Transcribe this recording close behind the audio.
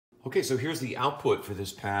Okay, so here's the output for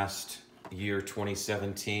this past year,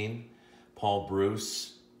 2017. Paul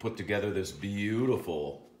Bruce put together this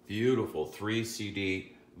beautiful, beautiful 3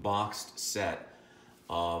 CD boxed set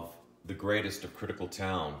of the greatest of Critical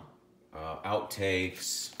Town.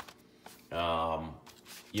 Outtakes,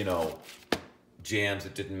 you know, jams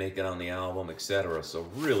that didn't make it on the album, etc. So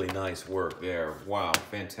really nice work there. Wow,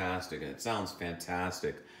 fantastic. And it sounds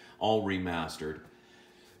fantastic. All remastered.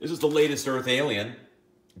 This is the latest Earth Alien.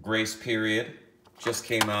 Grace Period. Just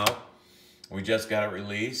came out. We just got it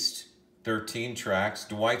released. 13 tracks.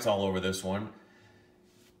 Dwight's all over this one.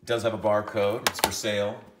 It does have a barcode. It's for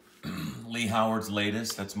sale. Lee Howard's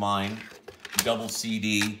latest. That's mine. Double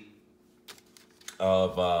CD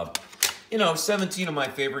of, 17 of my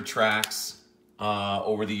favorite tracks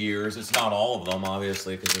over the years. It's not all of them,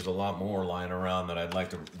 obviously, because there's a lot more lying around that I'd like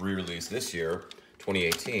to re-release this year,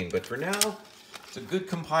 2018. But for now, it's a good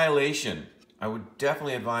compilation. I would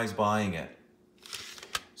definitely advise buying it.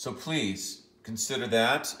 So please, consider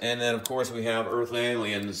that. And then, of course, we have Earth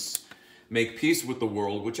Aliens Make Peace with the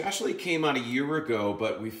World, which actually came out a year ago,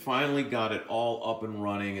 but we finally got it all up and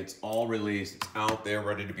running. It's all released. It's out there,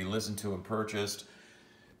 ready to be listened to and purchased.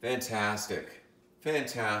 Fantastic.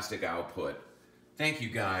 Fantastic output. Thank you,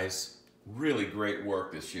 guys. Really great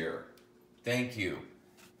work this year. Thank you.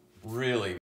 Really.